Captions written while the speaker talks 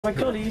My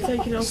God, are you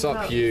taking off?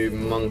 Sup, you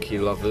monkey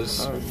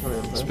lovers.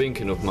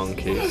 Speaking of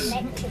monkeys,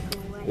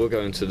 we're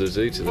going to the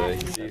zoo today.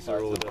 These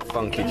are all the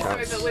funky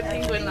cats. Sorry, but we're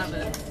penguin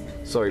lovers.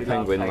 Sorry,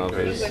 penguin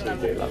lovers.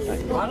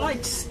 I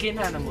like skin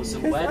animals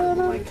that wear them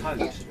on my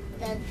coat.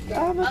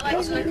 I like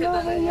to look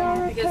at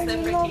them because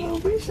they're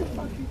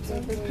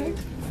pretty.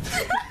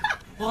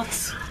 What?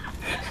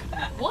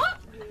 What?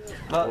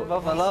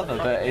 Mother lover,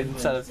 but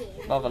instead of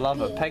mother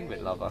lover,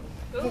 penguin lover.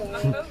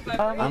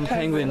 I'm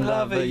penguin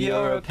lover,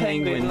 you're a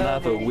penguin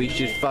lover. We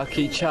should fuck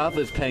each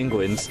other's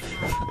penguins.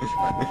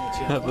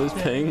 Other's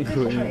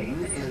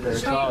penguin.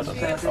 There's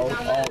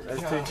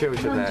two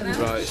children there.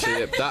 Right, so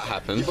yeah, that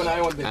happened.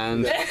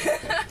 And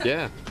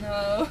yeah.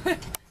 No. I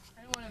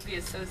don't want to be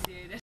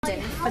associated.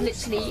 For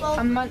literally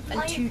a month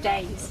and 2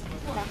 days.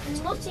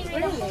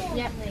 Really?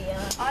 Yeah.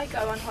 I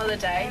go on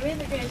holiday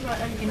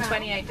in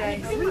 28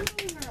 days.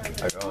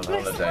 I go on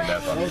holiday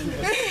never.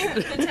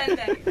 For 10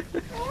 days.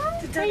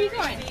 Where are you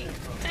going?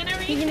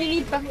 You're going to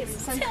need buckets or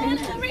something.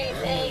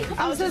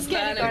 I was just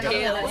going to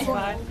peel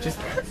it. Just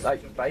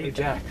like bathe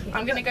Jack.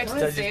 I'm going to go to I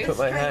the just zoo put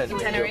my hand, in your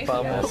Tenerife.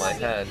 bum on my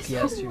hand.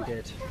 Yes, you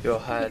did. Your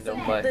hand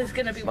on my There's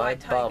going to be my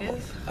white bum.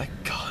 tigers. I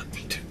can't.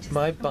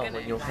 My bum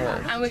on your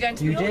hand. And we're going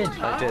to You the did. water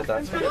I park. did,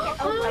 that's right.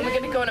 And we're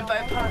going to go on a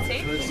boat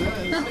party.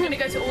 We're going to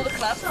go to all the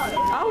clubs.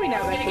 Oh, we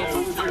know We're going to it.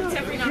 get fucked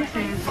every night.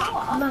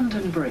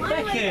 London Bridge.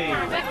 Becky!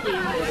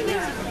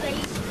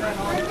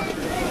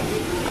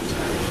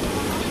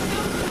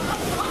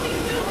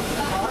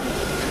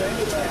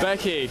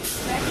 Becky,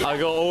 I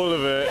got all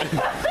of it.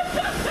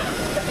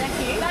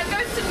 That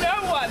goes to no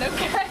one,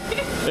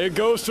 okay? It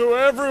goes to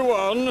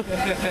everyone.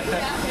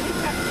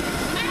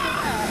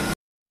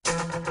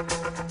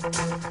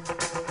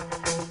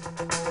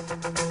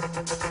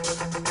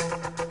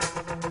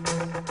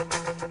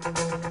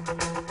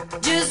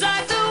 Just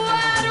like the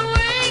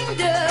wide-winged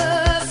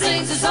dove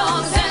sings a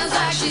song, sounds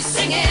like she's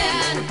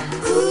singing.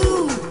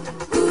 Ooh,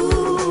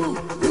 ooh,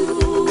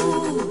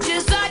 ooh.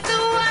 Just like the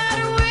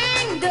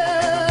wide-winged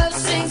dove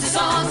sings a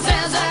song,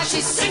 sounds like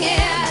she's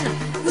singing.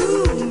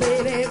 Ooh,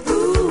 baby,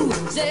 ooh,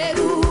 say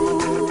ooh.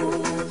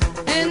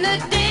 And the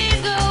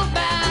days go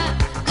by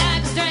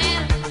like a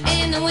strand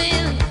in the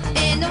wind,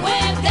 in the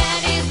web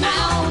that is my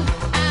own.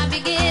 I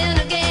begin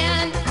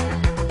again.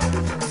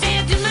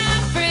 Said to my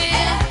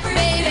friend,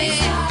 baby,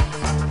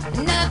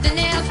 nothing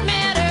else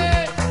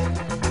mattered.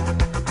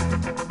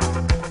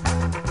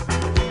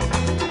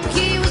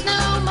 He was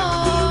no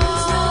more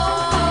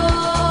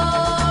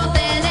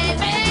than a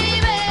baby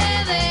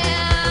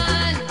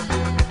then.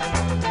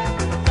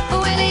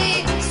 When he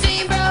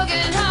seemed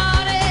broken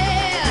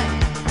hearted,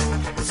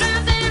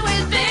 something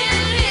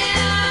within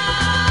him.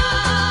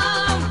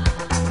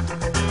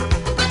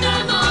 But the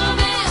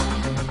moment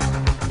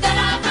that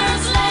I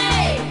first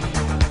laid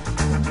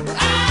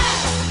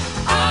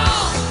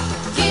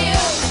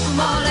I'm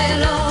all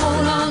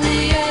alone on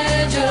the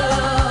edge of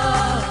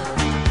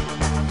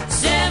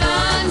 17.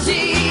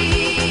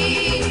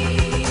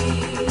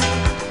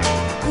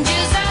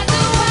 Just like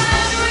the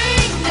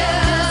wide-winged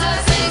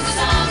dove sings a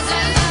song,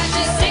 sounds like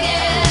she's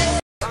singing.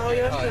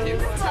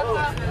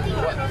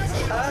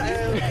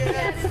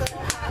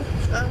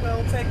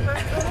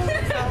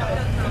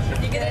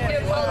 You're going to do a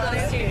poll on the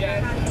studio.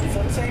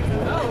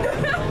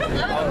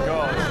 Oh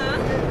god.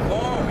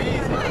 Oh, easy.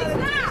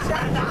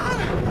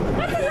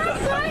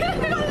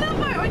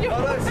 Oh,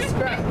 that's a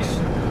scratch.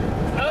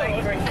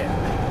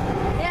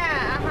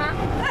 Yeah,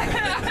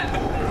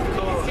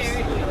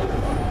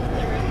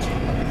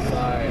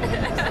 Sorry,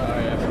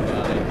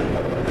 everybody.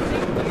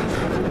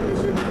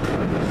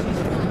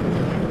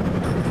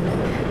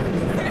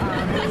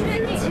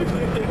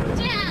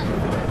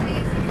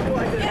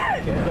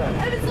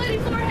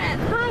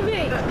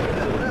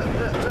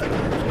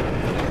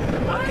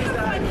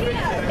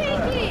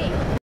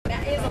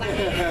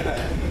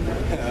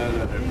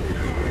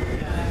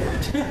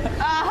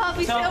 I'll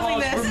be filming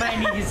this.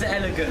 Remaining his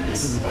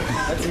elegance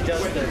as he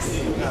does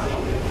this.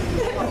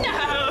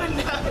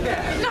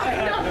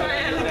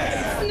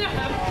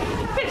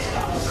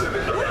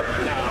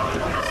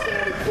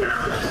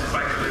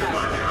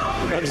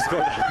 I just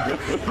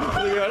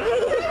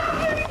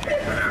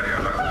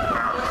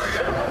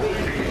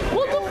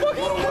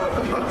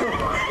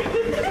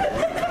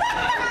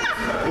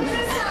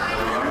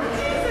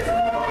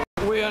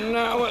We are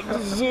now at the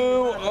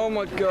zoo. Oh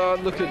my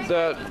god, look at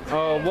that.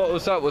 Oh, what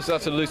was that? Was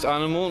that a loose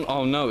animal?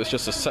 Oh no, it's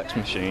just a sex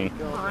machine.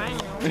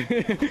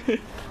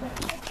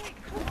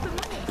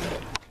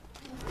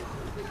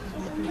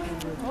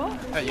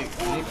 Hey, you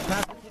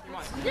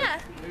Yeah.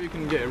 maybe you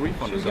can get a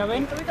refund or Go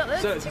something. in. We got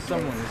this. Search for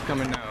someone who's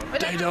coming now.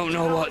 They don't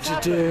know what to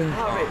do.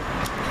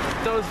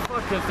 Those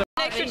fuckers.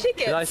 Extra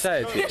tickets. Did I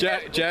say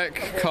it?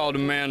 Jack called a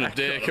man a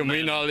dick, and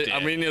we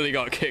nearly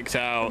got kicked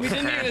out. We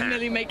didn't even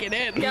really make it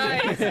in.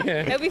 Guys,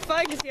 it'll be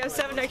fine because you have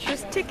 7 extra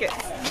tickets.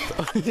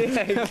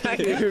 Yeah,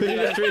 exactly.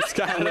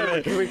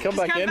 Can we come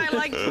back Come in? back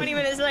like 20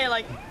 minutes later,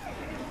 like.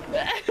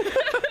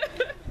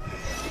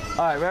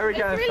 Alright, where are we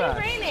going first?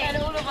 Raining. And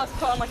all of us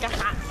put on like a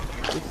hat.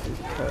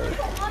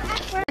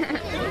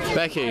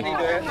 Becky,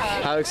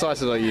 how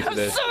excited are you for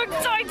this? So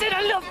excited! did.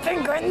 I love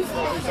penguins.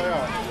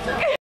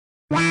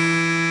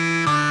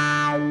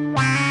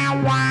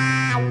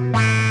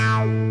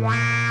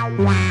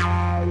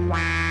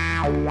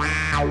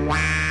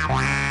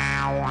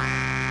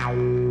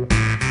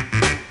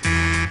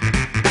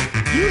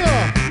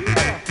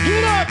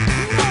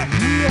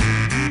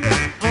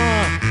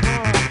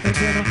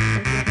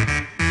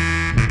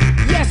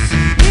 Yes,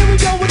 here we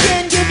go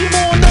again, give you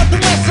more,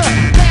 nothing lesser.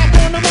 Back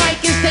on the mic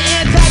is the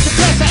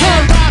antidepressant.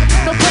 Hard rock,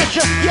 no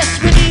pressure, yes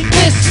we need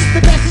this. The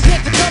best is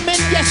yet to come in,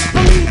 yes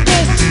believe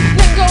this.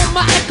 Let go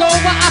my echo,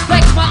 while I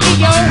flex my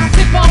EO.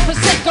 Sip on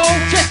Prosecco,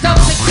 dressed up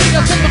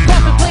tuxedos in my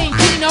coffin playing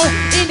Keno.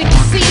 In the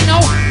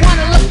casino, want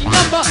a lucky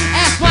number,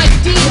 ask my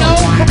Dino.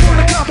 I'm on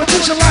a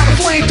competition like a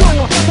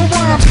flamethrower. My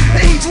rhymes,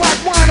 they age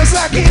like wine as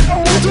I get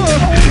older.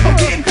 I'm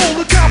getting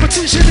older,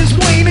 competition is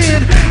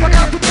waning. I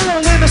got the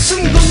girl and I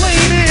see the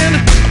lane in.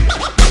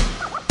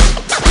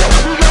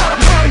 We got a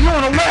party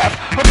on the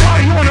left, a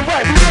party on the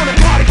right. We want a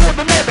party for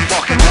the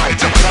motherfucking right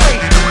to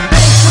play.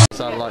 What's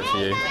that like for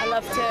you? I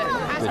love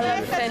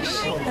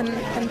fish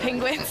and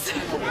penguins.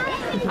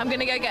 I'm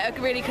gonna go get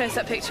a really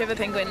close-up picture of a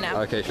penguin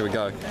now. Okay, shall we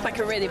go? Like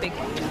a really big.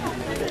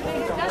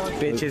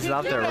 Bitches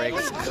love their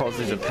rigs cause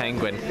there's a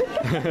penguin.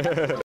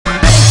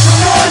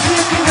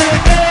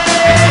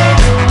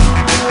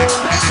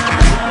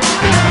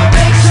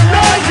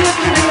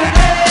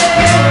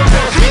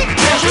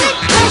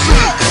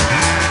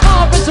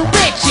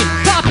 Resurrection,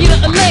 popular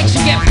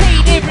election, get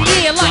paid every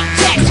year like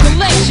tax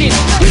collection.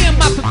 Hear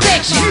my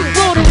perfection,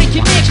 rotary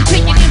connection,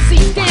 taking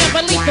MCs down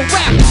by lethal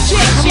rap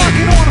injection.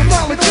 I'm on a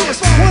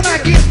volunteers. When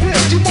I get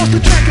pissed, you must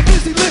have drank a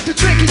busy lift to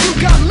drink and you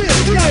got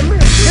lifted.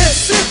 Head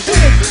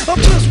sifted. I'm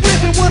just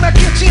whipping when I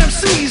catch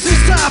MCs.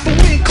 It's time for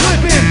wing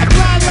clipping. I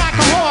fly like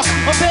a hawk,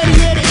 or better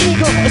yet an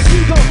eagle, a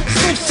seagull,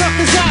 sniff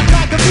suckers out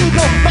like a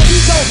beagle. My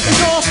ego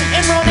is off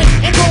and running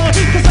and going,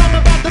 cause I'm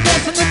about the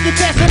best and if you're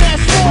testing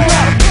that's wrong.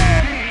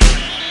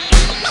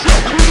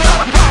 We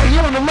got a party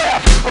on the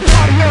left, a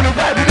party on the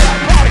right. We got a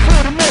party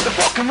for the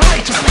motherfucking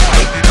right to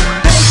play.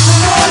 Make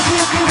some noise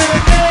if you in the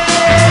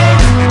bed.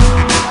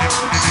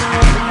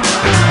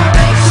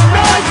 Make some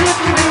noise if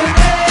you in the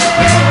bed.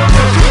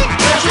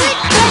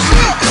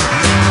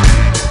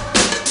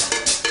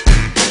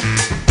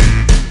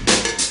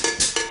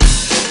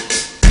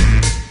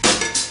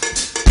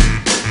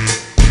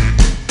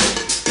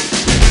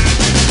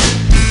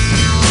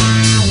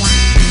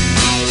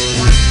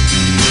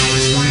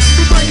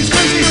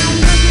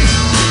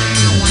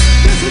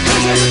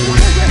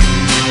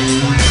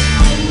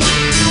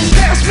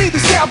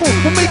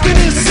 We're making a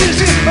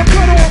decision. I'm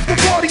cut off the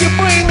part of your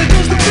brain that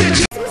does the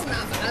bitch.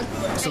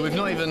 So we've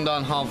not even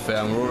done half it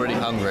and we're already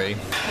hungry.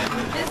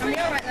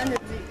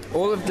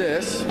 All of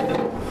this,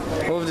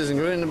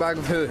 including the bag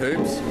of hula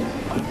hoops.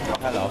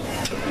 Hello.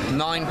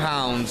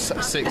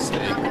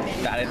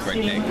 £9.60. That is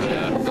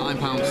ridiculous.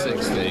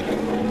 £9.60.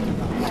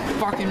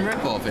 Fucking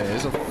rip-off it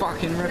is, a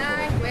fucking rip-off.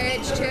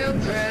 Language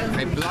children.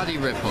 A bloody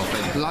rip-off,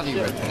 a bloody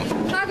rip-off.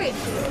 Huggy.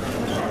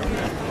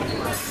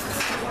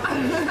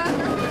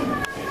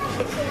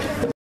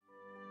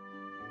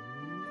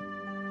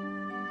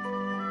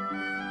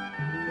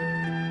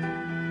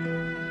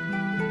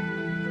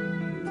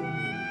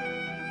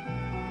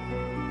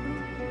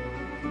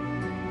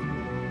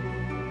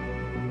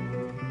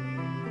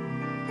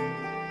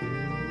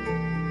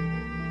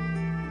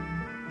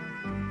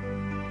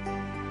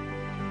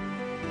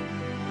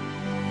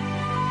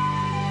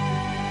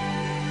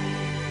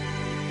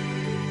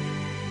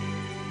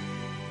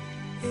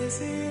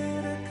 Is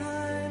it a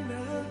kind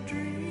of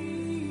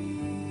dream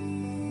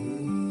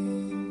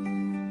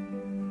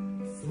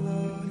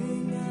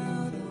floating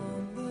out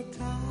on the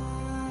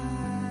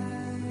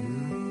tide,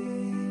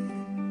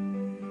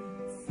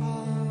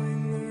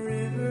 following the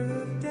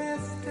river of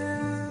death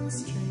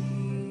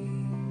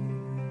downstream?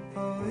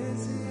 Oh,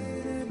 is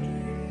it a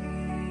dream?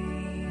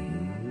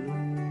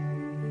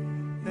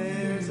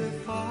 There's a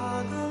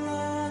fog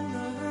along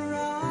the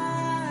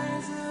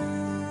horizon,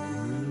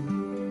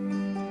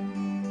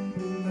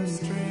 a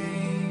strange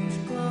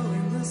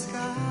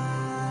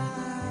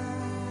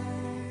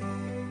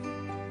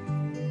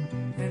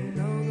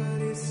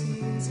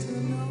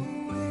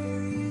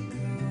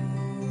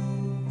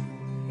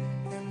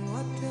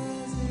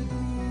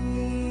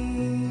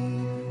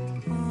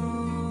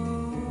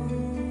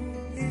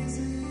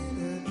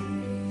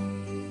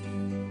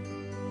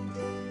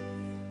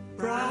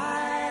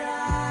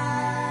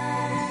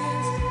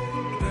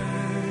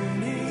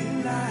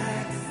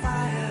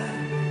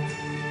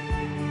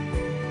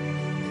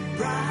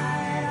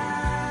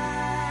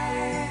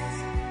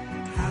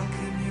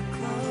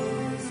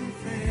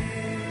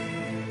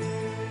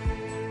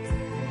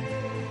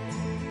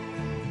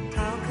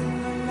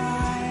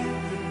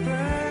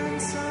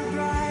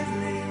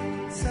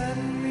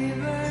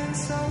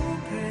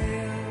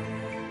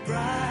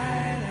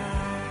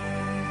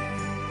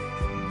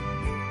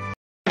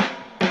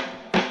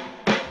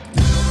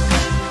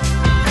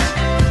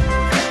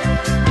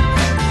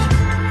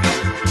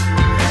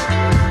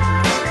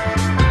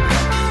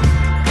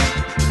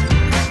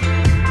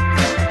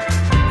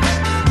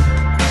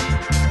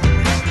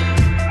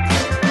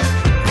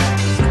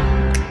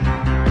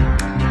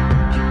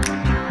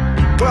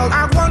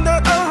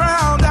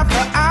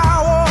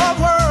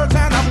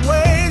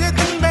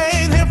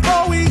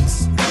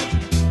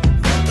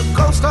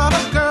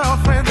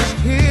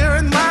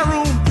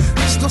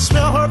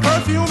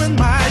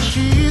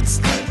sheets.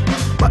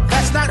 But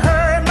that's not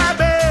her in my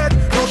bed.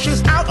 No,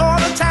 she's out all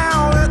the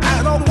town, and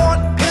I don't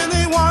want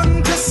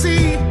anyone to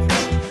see.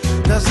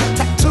 There's a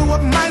tattoo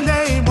of my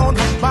name on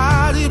her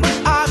body, but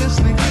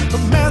obviously the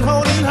man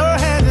holding her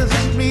hand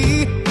isn't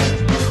me.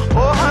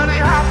 Oh honey,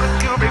 how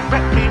could you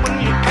regret me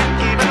when you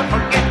can't even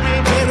forget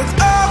me? But it's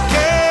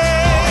okay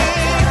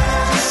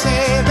to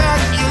say that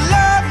you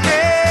love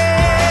me,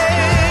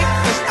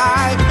 'cause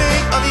I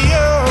think of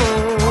you,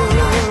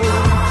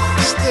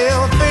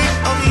 still think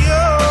of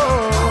you.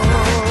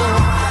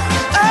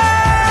 Oh,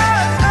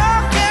 it's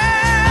okay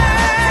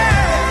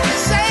to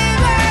say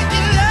that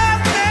you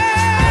love me.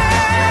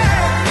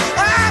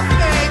 I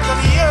think of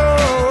you,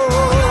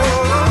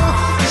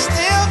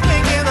 still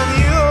thinking of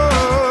you.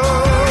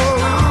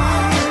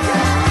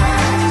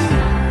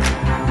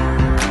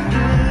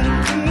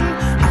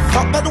 I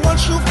thought that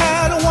once you've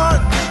had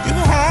one,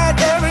 you've had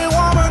every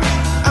woman,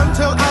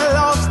 until I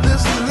lost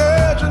this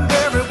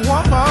legendary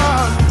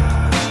woman.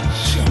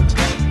 Shit,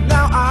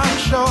 now I'm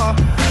sure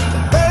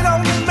that they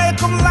don't make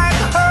them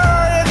like her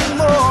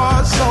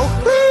anymore. So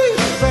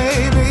please,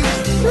 baby,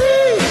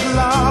 please,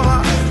 lover,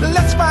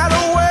 let's find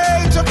a way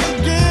to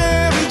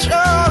forgive each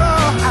other.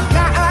 I've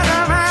gotten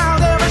around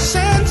ever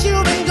since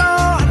you've been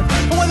gone.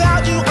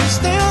 Without you, I'm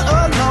still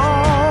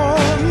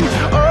alone.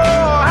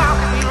 Oh, how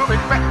can you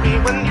regret me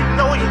when you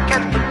know you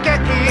can't forget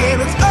me?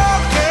 And it's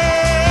okay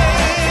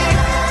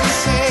to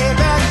say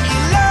that you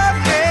love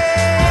me,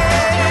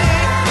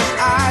 'cause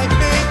I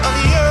think of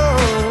you,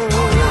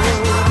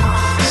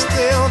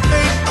 still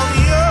think of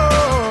you.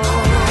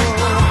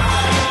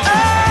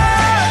 Oh,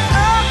 it's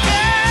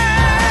okay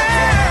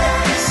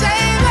to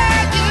say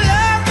that you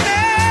love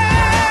me.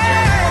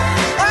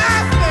 I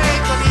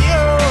think of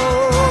you,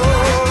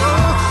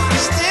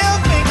 still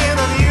thinking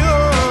of you.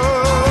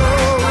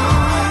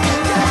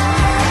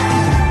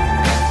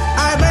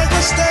 I make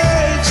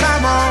mistakes,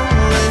 I'm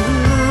only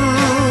human,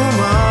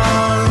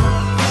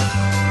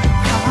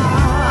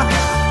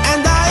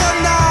 and I am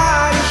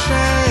not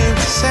ashamed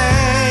to say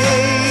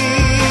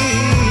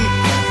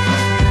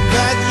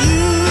that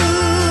you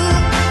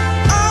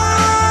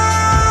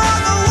are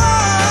the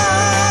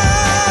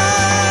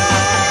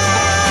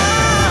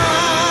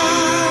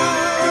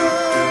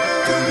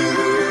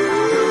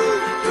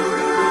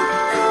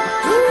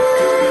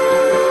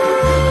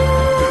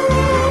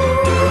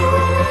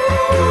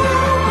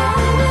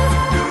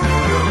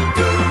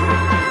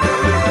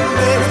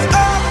It's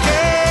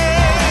okay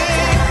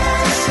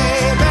to say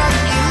that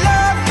you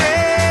love me,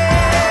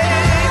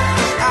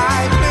 'cause I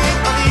think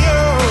of you,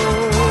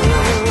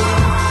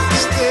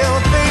 still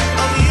think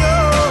of you.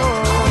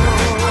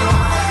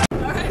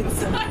 Alright,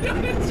 so I got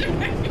a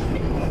drink.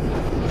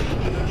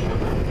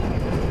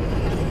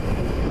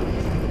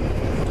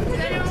 Does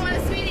anyone want a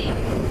sweetie?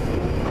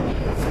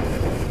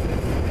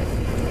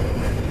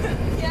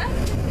 Yeah?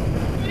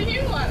 What do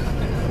you want?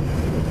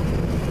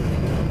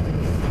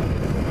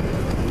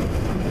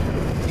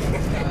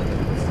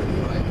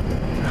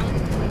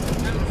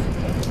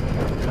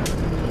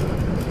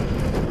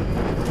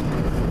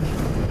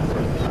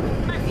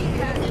 My feet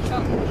hurt the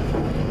chocolate.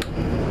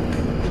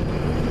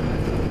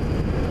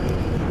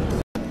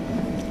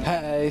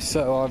 Hey, so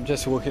I'm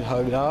just walking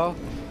home now.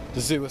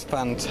 The zoo was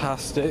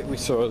fantastic. We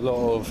saw a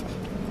lot of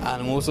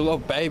animals, a lot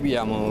of baby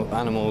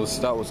animals.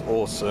 That was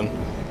awesome.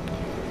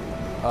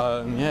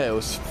 Yeah, it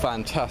was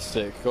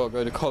fantastic. Gotta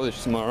go to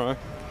college tomorrow.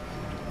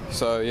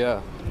 So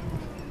yeah,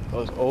 that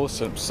was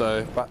awesome.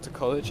 So back to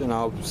college, and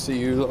I'll see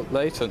you lot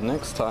later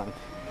next time.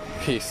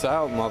 Peace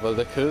out, mother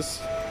lickers.